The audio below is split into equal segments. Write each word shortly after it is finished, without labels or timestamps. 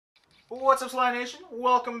What's up, Sly Nation?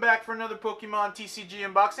 Welcome back for another Pokemon TCG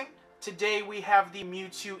unboxing. Today we have the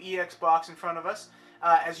Mewtwo EX box in front of us.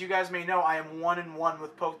 As you guys may know, I am 1-1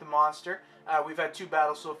 with Poke the Monster. We've had 2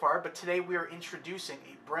 battles so far, but today we are introducing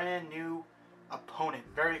a brand new opponent.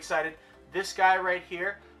 Very excited. This guy right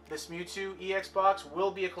here, this Mewtwo EX box,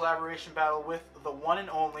 will be a collaboration battle with the one and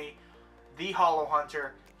only TheHoloHunter.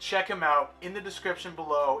 Check him out. In the description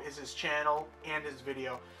below is his channel and his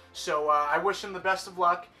video. So I wish him the best of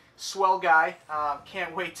luck. Swell guy.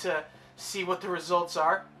 Can't wait to see what the results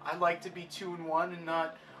are. I like to be 2-1 and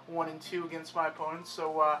not 1-2 against my opponents.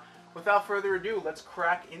 So without further ado, let's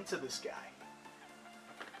crack into this guy.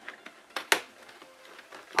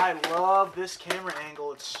 I love this camera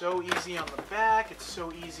angle. It's so easy on the back. It's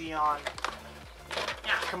so easy on...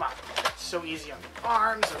 Yeah, come on. It's so easy on the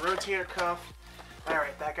arms, the rotator cuff.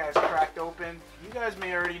 Alright, that guy's cracked open. You guys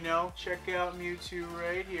may already know. Check out Mewtwo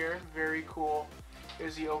right here. Very cool.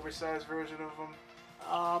 Here's the oversized version of him.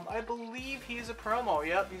 I believe he's a promo.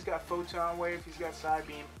 Yep, he's got Photon Wave, he's got Side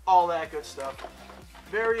Beam, all that good stuff.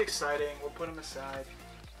 Very exciting. We'll put him aside.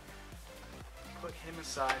 Put him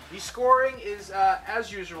aside. The scoring is,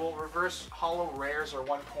 as usual, reverse holo rares are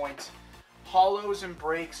 1 point. Holos and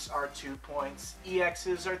breaks are 2 points.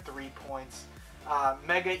 EXs are 3 points.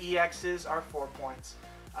 Mega EXs are 4 points.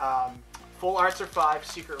 Full arts are 5.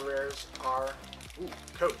 Secret rares are... Ooh,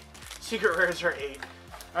 code. Secret rares are 8.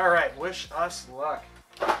 Alright, wish us luck.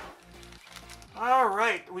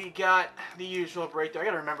 Alright, we got the usual breakthrough. I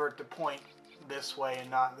gotta remember to point this way and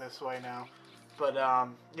not this way now. But,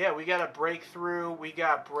 yeah, we got a breakthrough, we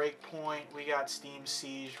got breakpoint, we got Steam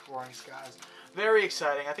Siege, Roaring Skies. Very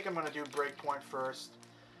exciting. I think I'm gonna do breakpoint first,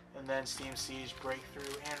 and then Steam Siege,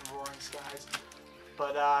 breakthrough, and Roaring Skies.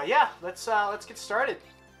 But, yeah, let's get started.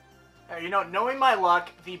 You know, knowing my luck,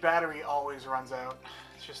 the battery always runs out.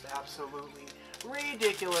 It's just absolutely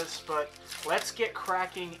ridiculous, but let's get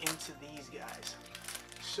cracking into these guys.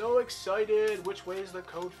 So excited. Which way is the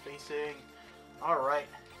code facing? Alright.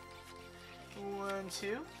 1,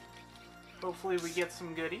 2. Hopefully we get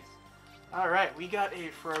some goodies. Alright, we got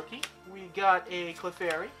a Froakie. We got a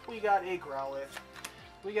Clefairy. We got a Growlithe.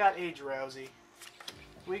 We got a Drowsy.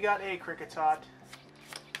 We got a Kricketot.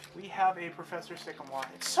 We have a Professor Sycamore.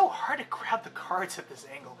 It's so hard to grab the cards at this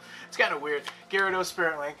angle. It's kind of weird. Gyarados,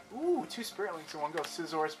 Spirit Link. Ooh, 2 Spirit Links in one go.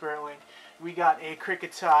 Scizor, Spirit Link. We got a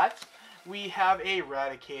Kricketot. We have a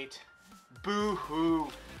Raticate. Boo-hoo.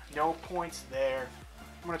 No points there.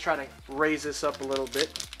 I'm going to try to raise this up a little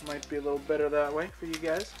bit. Might be a little better that way for you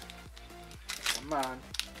guys. Come on.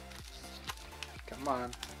 Come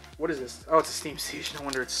on. What is this? Oh, it's a Steam Siege. No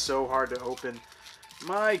wonder it's so hard to open.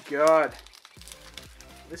 My God.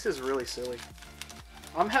 This is really silly.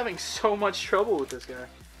 I'm having so much trouble with this guy.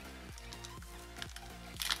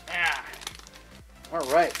 Ah.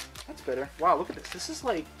 Alright. That's better. Wow, look at this. This is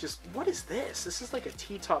like just... What is this? This is like a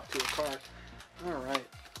T-top to a card. Alright.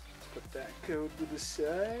 Put that code to the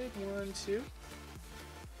side. 1, 2.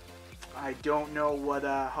 I don't know what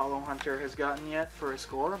HoloHunter has gotten yet for a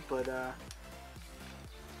score, but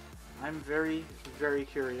I'm very, very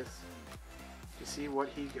curious to see what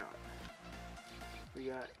he got. We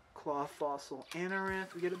got Claw Fossil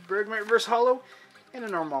Anorith. We get a Bergmite Reverse Holo and a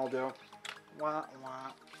Normaldo. Wah,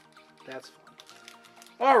 wah. That's fun.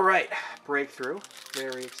 Alright. Breakthrough.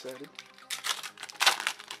 Very excited.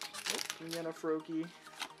 Oh, we got a Froakie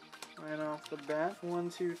right off the bat. 1,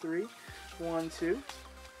 2, 3. 1, 2.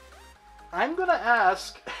 I'm going to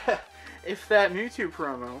ask if that Mewtwo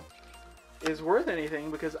promo is worth anything,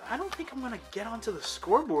 because I don't think I'm going to get onto the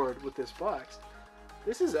scoreboard with this box.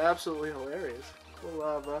 This is absolutely hilarious.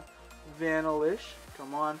 Lava, Vanillish,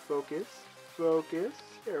 come on, focus, focus,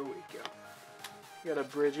 there we go. Got a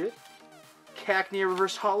Bridget, Cacnea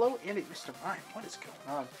Reverse Holo, and a Mr. Mime. What is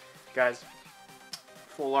going on? Guys,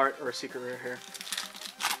 full art or a secret rare here.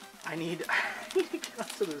 I need to get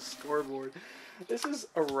onto the scoreboard. This is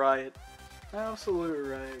a riot.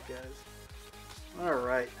 Absolute riot, guys.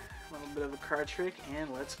 Alright, a little bit of a card trick,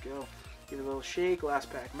 and let's go. Give it a little shake. Last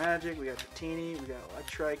pack magic. We got Dratini. We got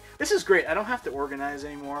Electrike. This is great. I don't have to organize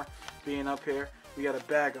anymore being up here. We got a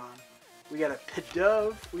Bagon. We got a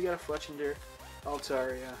Pidove. We got a Fletchinder.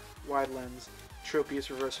 Altaria. Wide Lens. Tropius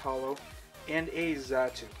Reverse Holo. And a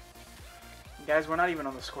Xatu. Guys, we're not even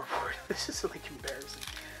on the scoreboard. This is like embarrassing.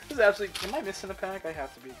 This is absolutely... Am I missing a pack? I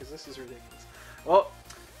have to be, because this is ridiculous. Well,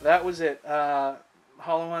 that was it.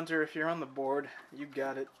 HoloHunter, if you're on the board, you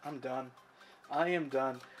got it. I'm done. I am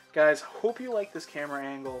done. Guys, hope you like this camera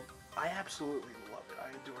angle. I absolutely love it. I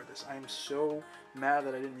adore this. I am so mad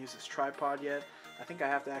that I didn't use this tripod yet. I think I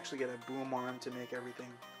have to actually get a boom arm to make everything,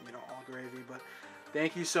 you know, all gravy. But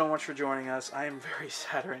thank you so much for joining us. I am very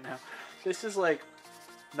sad right now. This is like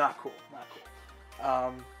not cool, not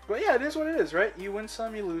cool. But yeah, it is what it is, right? You win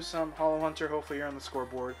some, you lose some. HoloHunter, hopefully you're on the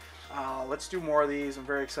scoreboard. Let's do more of these. I'm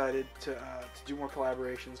very excited to do more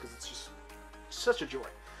collaborations because it's just such a joy.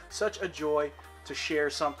 Such a joy to share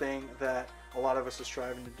something that a lot of us are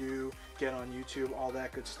striving to do, get on YouTube, all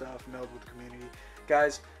that good stuff, meld with the community.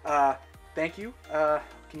 Guys, thank you.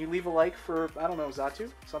 Can you leave a like for, I don't know,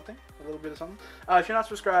 Zatu? Something? A little bit of something? If you're not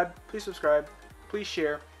subscribed, please subscribe. Please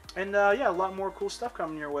share. And yeah, a lot more cool stuff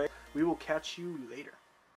coming your way. We will catch you later.